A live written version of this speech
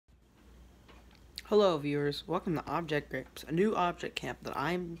Hello viewers, welcome to Object Grapes, a new object camp that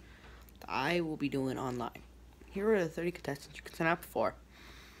I will be doing online. Here are the 30 contestants you can sign up for.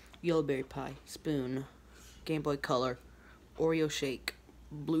 Yoyleberry pie, spoon, Gameboy color, Oreo shake,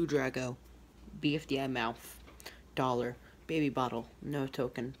 blue Drago, Bfdi mouth, dollar, baby bottle, no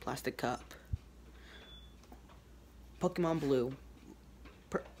token, plastic cup, Pokémon Blue,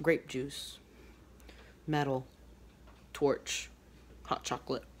 grape juice, metal, torch, hot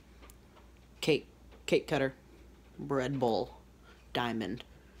chocolate, cake cutter, bread bowl, diamond,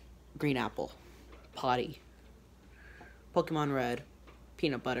 green apple, potty, Pokemon red,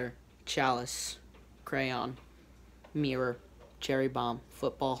 peanut butter, chalice, crayon, mirror, cherry bomb,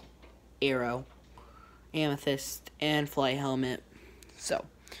 football, arrow, amethyst, and flight helmet. So,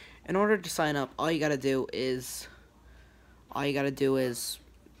 in order to sign up, all you gotta do is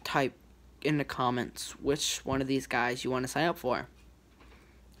type in the comments which one of these guys you want to sign up for.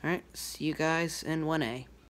 Alright, see you guys in 1A.